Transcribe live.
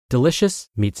Delicious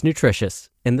meets nutritious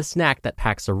in the snack that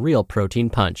packs a real protein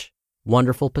punch.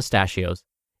 Wonderful Pistachios.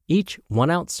 Each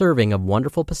 1-ounce serving of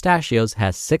Wonderful Pistachios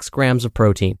has 6 grams of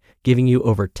protein, giving you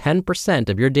over 10%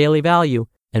 of your daily value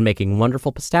and making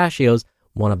Wonderful Pistachios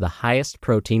one of the highest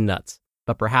protein nuts.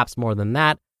 But perhaps more than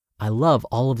that, I love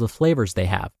all of the flavors they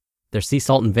have. Their sea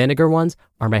salt and vinegar ones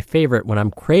are my favorite when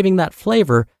I'm craving that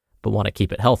flavor but want to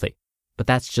keep it healthy. But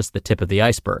that's just the tip of the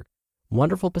iceberg.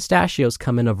 Wonderful Pistachios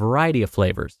come in a variety of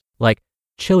flavors, like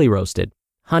chili roasted,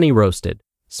 honey roasted,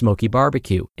 smoky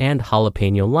barbecue, and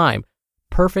jalapeno lime,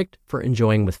 perfect for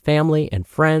enjoying with family and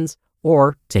friends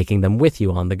or taking them with you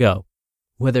on the go.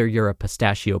 Whether you're a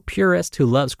pistachio purist who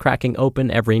loves cracking open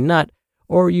every nut,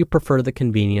 or you prefer the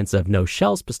convenience of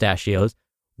no-shells pistachios,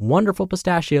 Wonderful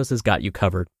Pistachios has got you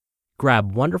covered.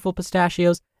 Grab Wonderful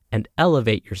Pistachios and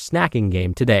elevate your snacking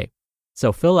game today.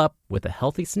 So fill up with a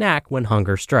healthy snack when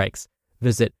hunger strikes.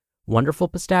 Visit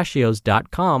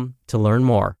wonderfulpistachios.com to learn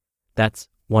more. That's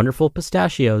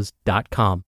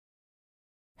wonderfulpistachios.com.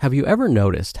 Have you ever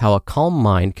noticed how a calm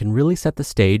mind can really set the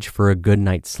stage for a good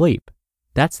night's sleep?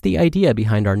 That's the idea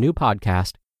behind our new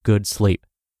podcast, Good Sleep.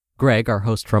 Greg, our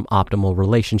host from Optimal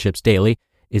Relationships Daily,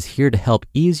 is here to help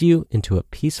ease you into a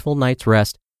peaceful night's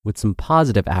rest with some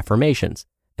positive affirmations.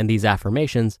 And these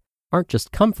affirmations aren't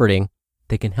just comforting,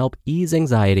 they can help ease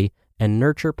anxiety and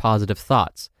nurture positive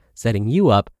thoughts, setting you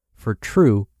up for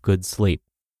true good sleep.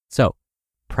 So,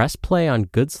 press play on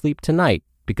Good Sleep tonight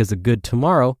because a good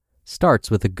tomorrow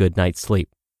starts with a good night's sleep.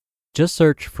 Just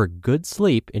search for Good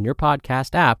Sleep in your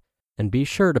podcast app and be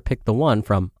sure to pick the one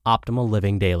from Optimal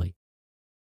Living Daily.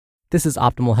 This is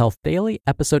Optimal Health Daily,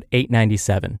 episode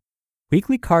 897.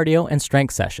 Weekly cardio and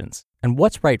strength sessions, and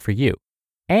what's right for you.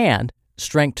 And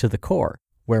Strength to the Core,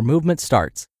 where movement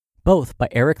starts. Both by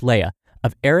Eric Leija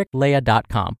of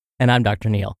ericleija.com. And I'm Dr.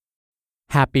 Neil.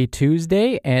 Happy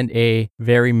Tuesday and a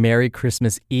very Merry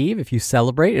Christmas Eve if you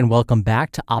celebrate, and welcome back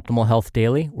to Optimal Health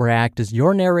Daily, where I act as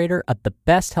your narrator of the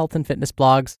best health and fitness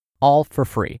blogs, all for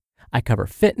free. I cover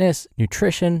fitness,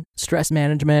 nutrition, stress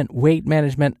management, weight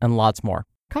management, and lots more.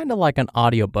 Kind of like an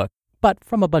audiobook, but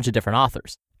from a bunch of different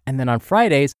authors. And then on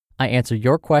Fridays, I answer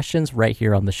your questions right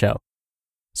here on the show.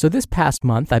 So this past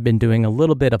month, I've been doing a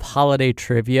little bit of holiday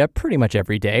trivia pretty much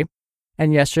every day.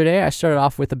 And yesterday, I started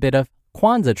off with a bit of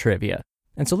Kwanzaa trivia.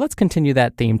 And so let's continue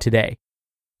that theme today.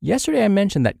 Yesterday, I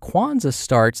mentioned that Kwanzaa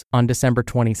starts on December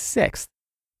 26th.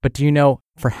 But do you know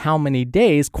for how many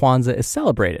days Kwanzaa is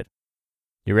celebrated?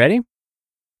 You ready?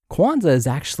 Kwanzaa is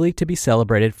actually to be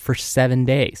celebrated for 7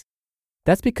 days.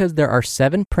 That's because there are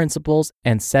 7 principles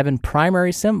and 7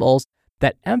 primary symbols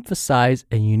that emphasize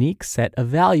a unique set of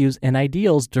values and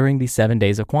ideals during the 7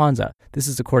 days of Kwanzaa. This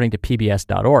is according to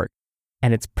pbs.org.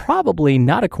 And it's probably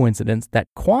not a coincidence that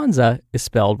Kwanzaa is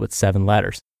spelled with 7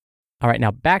 letters. All right,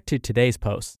 now back to today's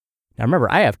post. Now remember,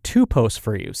 I have 2 posts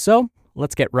for you, so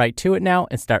let's get right to it now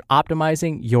and start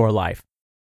optimizing your life.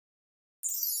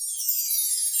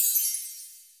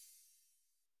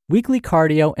 Weekly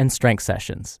cardio and strength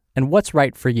sessions, and what's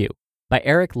right for you, by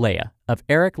Eric Leija of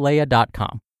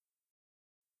ericleija.com.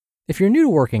 If you're new to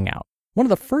working out, one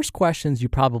of the first questions you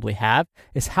probably have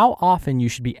is how often you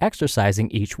should be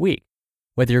exercising each week.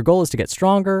 Whether your goal is to get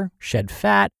stronger, shed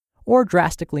fat, or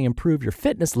drastically improve your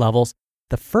fitness levels,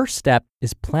 the first step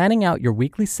is planning out your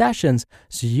weekly sessions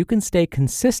so you can stay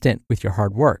consistent with your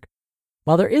hard work.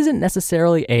 While there isn't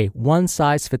necessarily a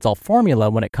one-size-fits-all formula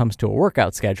when it comes to a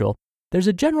workout schedule, there's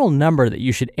a general number that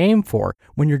you should aim for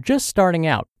when you're just starting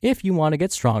out if you want to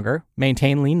get stronger,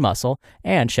 maintain lean muscle,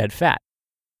 and shed fat.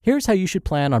 Here's how you should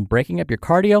plan on breaking up your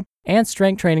cardio and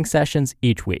strength training sessions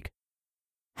each week.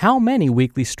 How many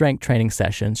weekly strength training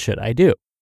sessions should I do?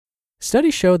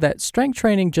 Studies show that strength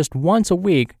training just once a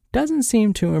week doesn't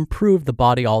seem to improve the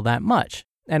body all that much.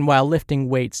 And while lifting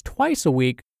weights twice a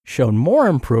week showed more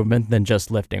improvement than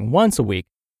just lifting once a week,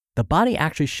 the body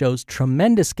actually shows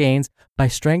tremendous gains by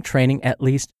strength training at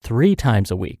least 3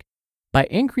 times a week. By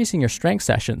increasing your strength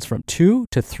sessions from 2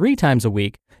 to 3 times a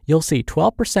week, you'll see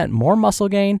 12% more muscle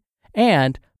gain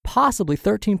and possibly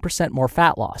 13% more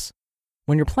fat loss.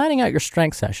 When you're planning out your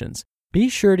strength sessions, be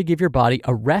sure to give your body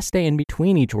a rest day in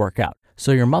between each workout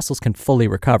so your muscles can fully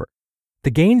recover.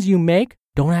 The gains you make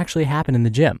don't actually happen in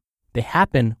the gym. They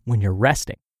happen when you're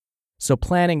resting. So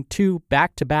planning 2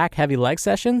 back-to-back heavy leg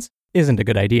sessions isn't a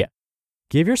good idea.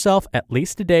 Give yourself at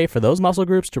least a day for those muscle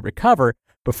groups to recover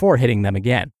before hitting them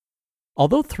again.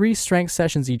 Although 3 strength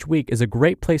sessions each week is a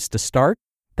great place to start,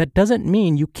 that doesn't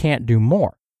mean you can't do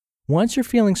more. Once you're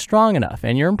feeling strong enough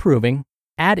and you're improving,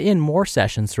 add in more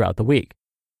sessions throughout the week.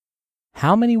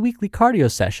 How many weekly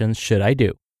cardio sessions should I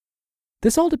do?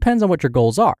 This all depends on what your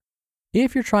goals are.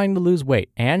 If you're trying to lose weight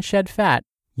and shed fat,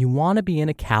 you want to be in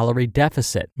a calorie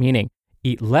deficit, meaning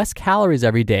eat less calories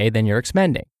every day than you're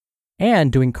expending.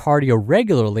 And doing cardio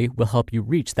regularly will help you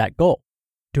reach that goal.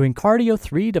 Doing cardio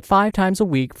 3 to 5 times a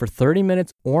week for 30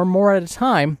 minutes or more at a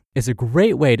time is a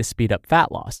great way to speed up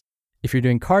fat loss. If you're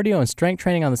doing cardio and strength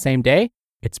training on the same day,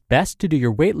 it's best to do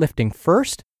your weightlifting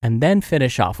first and then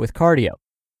finish off with cardio.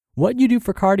 What you do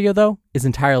for cardio, though, is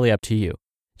entirely up to you.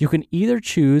 You can either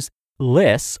choose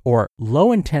LISS, or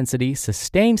low-intensity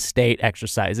sustained state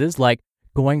exercises like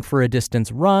going for a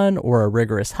distance run or a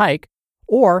rigorous hike,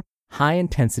 or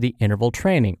high-intensity interval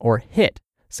training, or HIIT,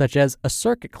 such as a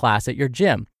circuit class at your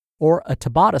gym or a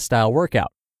Tabata-style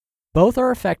workout. Both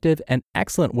are effective and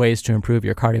excellent ways to improve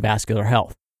your cardiovascular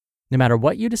health. No matter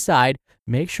what you decide,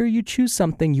 make sure you choose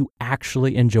something you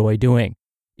actually enjoy doing.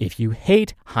 If you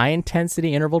hate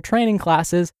high-intensity interval training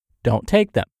classes, don't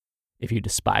take them. If you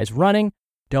despise running,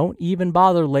 don't even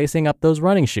bother lacing up those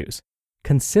running shoes.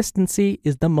 Consistency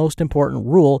is the most important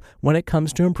rule when it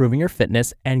comes to improving your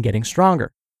fitness and getting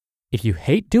stronger. If you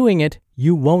hate doing it,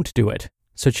 you won't do it.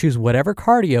 So choose whatever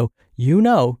cardio you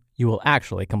know you will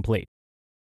actually complete.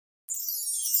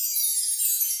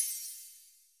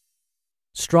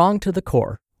 Strong to the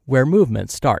Core, Where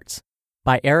Movement Starts,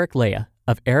 by Leija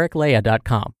of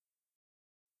ericleija.com.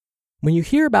 When you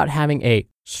hear about having a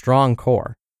strong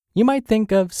core, you might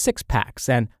think of six-packs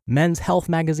and Men's Health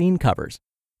magazine covers.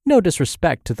 No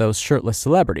disrespect to those shirtless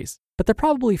celebrities, but they're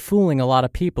probably fooling a lot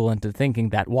of people into thinking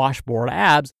that washboard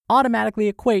abs automatically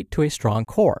equate to a strong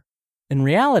core. In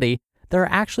reality, there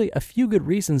are actually a few good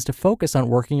reasons to focus on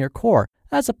working your core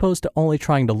as opposed to only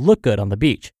trying to look good on the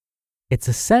beach. It's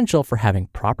essential for having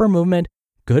proper movement,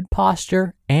 good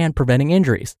posture, and preventing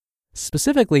injuries.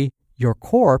 Specifically, your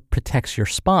core protects your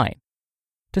spine.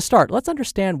 To start, let's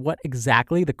understand what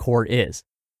exactly the core is.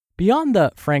 Beyond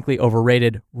the frankly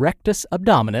overrated rectus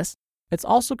abdominis, it's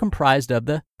also comprised of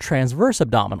the transverse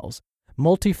abdominals,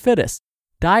 multifidus,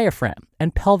 diaphragm,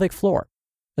 and pelvic floor.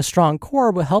 A strong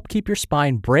core will help keep your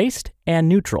spine braced and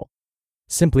neutral.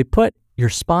 Simply put, your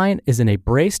spine is in a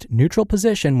braced, neutral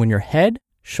position when your head,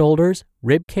 shoulders,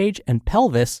 rib cage, and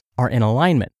pelvis are in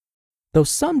alignment. Though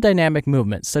some dynamic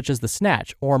movements, such as the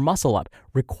snatch or muscle up,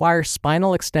 require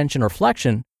spinal extension or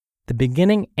flexion, the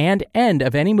beginning and end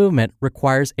of any movement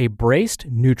requires a braced,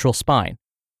 neutral spine.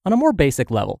 On a more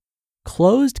basic level,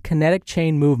 closed kinetic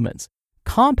chain movements,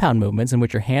 compound movements in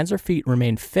which your hands or feet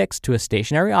remain fixed to a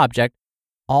stationary object,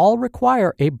 all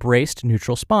require a braced,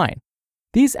 neutral spine.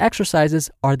 These exercises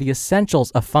are the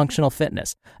essentials of functional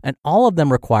fitness, and all of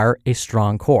them require a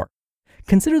strong core.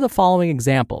 Consider the following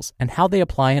examples and how they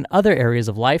apply in other areas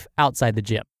of life outside the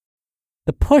gym.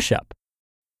 The push-up.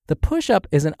 The push-up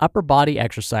is an upper body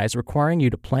exercise requiring you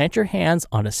to plant your hands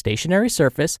on a stationary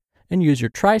surface and use your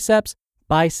triceps,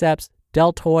 biceps,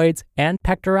 deltoids, and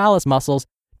pectoralis muscles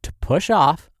to push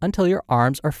off until your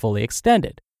arms are fully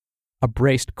extended. A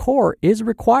braced core is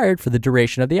required for the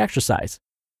duration of the exercise.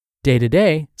 Day to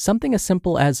day, something as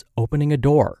simple as opening a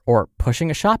door or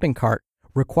pushing a shopping cart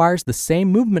requires the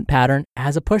same movement pattern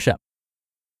as a push-up.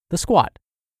 The squat.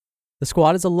 The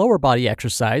squat is a lower body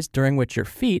exercise during which your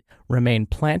feet remain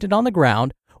planted on the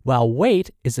ground while weight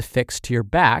is affixed to your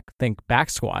back, think back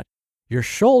squat, your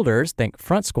shoulders, think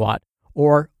front squat,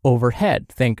 or overhead,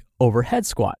 think overhead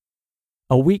squat.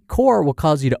 A weak core will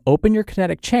cause you to open your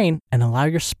kinetic chain and allow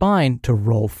your spine to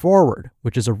roll forward,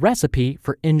 which is a recipe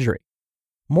for injury.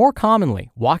 More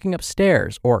commonly, walking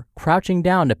upstairs or crouching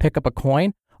down to pick up a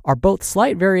coin are both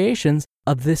slight variations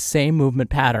of this same movement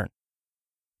pattern.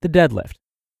 The deadlift.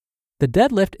 The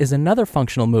deadlift is another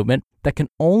functional movement that can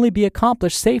only be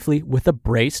accomplished safely with a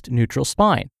braced neutral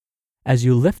spine. As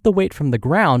you lift the weight from the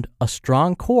ground, a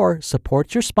strong core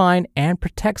supports your spine and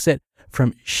protects it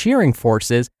from shearing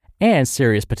forces and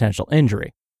serious potential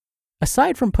injury.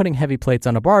 Aside from putting heavy plates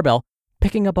on a barbell,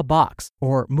 picking up a box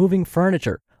or moving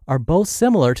furniture are both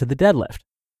similar to the deadlift.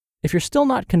 If you're still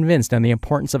not convinced on the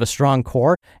importance of a strong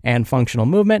core and functional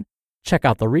movement, check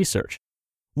out the research.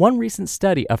 One recent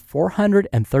study of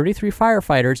 433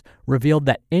 firefighters revealed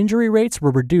that injury rates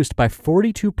were reduced by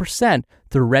 42%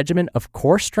 through a regimen of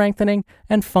core strengthening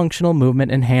and functional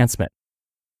movement enhancement.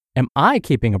 Am I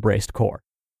keeping a braced core?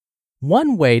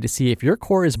 One way to see if your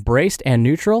core is braced and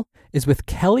neutral is with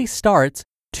Kelly Starrett's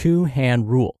two-hand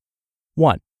rule.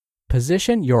 1.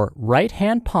 Position your right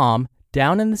hand palm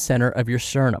down in the center of your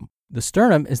sternum. The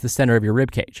sternum is the center of your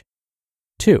rib cage.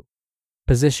 2.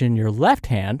 Position your left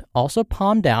hand, also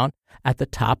palm down, at the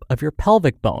top of your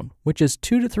pelvic bone, which is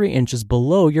 2 to 3 inches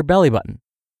below your belly button.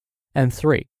 And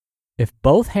 3. If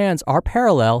both hands are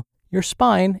parallel, your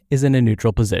spine is in a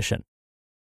neutral position.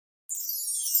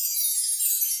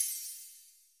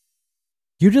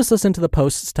 You just listened to the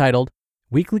posts titled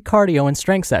Weekly Cardio and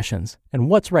Strength Sessions and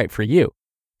What's Right for You,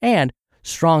 and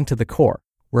Strong to the Core,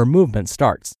 Where Movement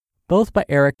Starts, both by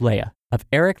Eric Leija of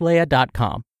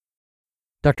ericleija.com.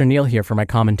 Dr. Neil here for my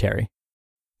commentary.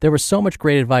 There was so much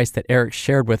great advice that Eric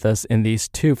shared with us in these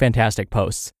two fantastic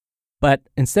posts. But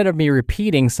instead of me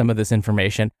repeating some of this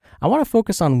information, I want to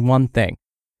focus on one thing,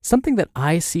 something that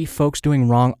I see folks doing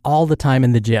wrong all the time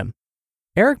in the gym.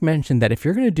 Eric mentioned that if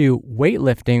you're going to do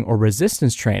weightlifting or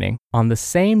resistance training on the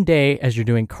same day as you're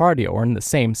doing cardio, or in the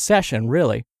same session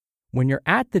really, when you're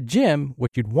at the gym,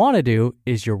 what you'd want to do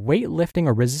is your weightlifting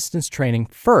or resistance training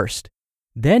first,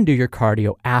 then do your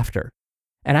cardio after.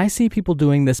 And I see people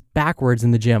doing this backwards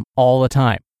in the gym all the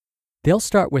time. They'll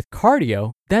start with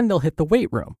cardio, then they'll hit the weight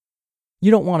room.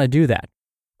 You don't want to do that.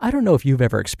 I don't know if you've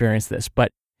ever experienced this, but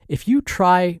if you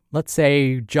try, let's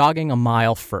say, jogging a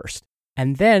mile first,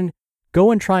 and then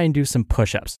go and try and do some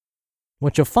push-ups,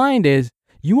 what you'll find is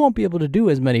you won't be able to do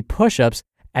as many push-ups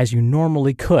as you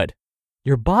normally could.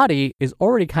 Your body is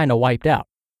already kind of wiped out.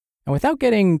 And without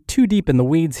getting too deep in the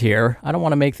weeds here, I don't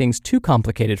want to make things too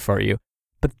complicated for you,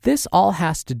 but this all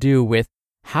has to do with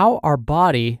how our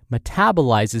body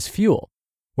metabolizes fuel.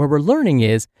 What we're learning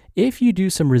is if you do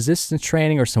some resistance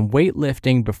training or some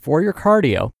weightlifting before your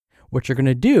cardio, what you're going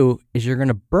to do is you're going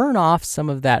to burn off some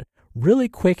of that really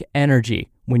quick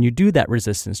energy when you do that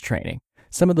resistance training,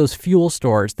 some of those fuel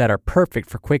stores that are perfect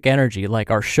for quick energy,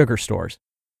 like our sugar stores.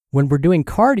 When we're doing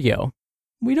cardio,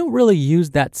 we don't really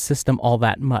use that system all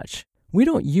that much. We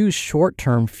don't use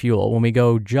short-term fuel when we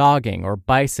go jogging or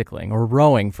bicycling or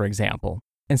rowing, for example.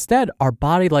 Instead, our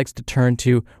body likes to turn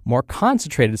to more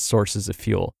concentrated sources of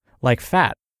fuel, like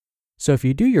fat. So if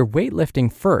you do your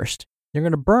weightlifting first, you're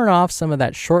going to burn off some of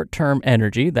that short-term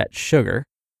energy, that sugar,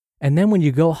 and then when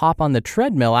you go hop on the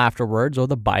treadmill afterwards, or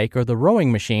the bike or the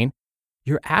rowing machine,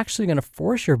 you're actually going to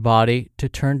force your body to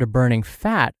turn to burning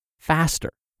fat faster.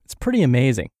 It's pretty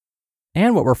amazing.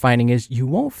 And what we're finding is you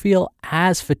won't feel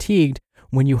as fatigued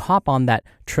when you hop on that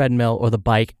treadmill or the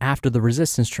bike after the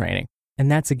resistance training.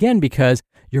 And that's again because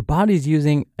your body's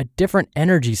using a different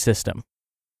energy system.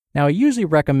 Now, I usually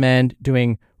recommend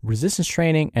doing resistance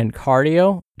training and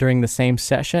cardio during the same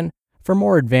session for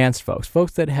more advanced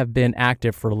folks that have been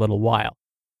active for a little while.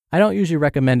 I don't usually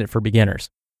recommend it for beginners.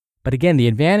 But again, the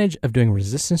advantage of doing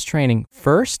resistance training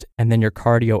first and then your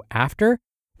cardio after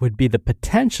would be the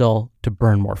potential to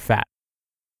burn more fat.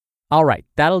 All right,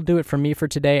 that'll do it for me for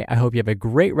today. I hope you have a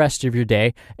great rest of your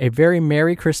day, a very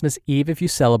Merry Christmas Eve if you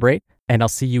celebrate, and I'll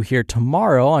see you here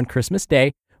tomorrow on Christmas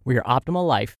Day where your optimal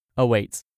life awaits.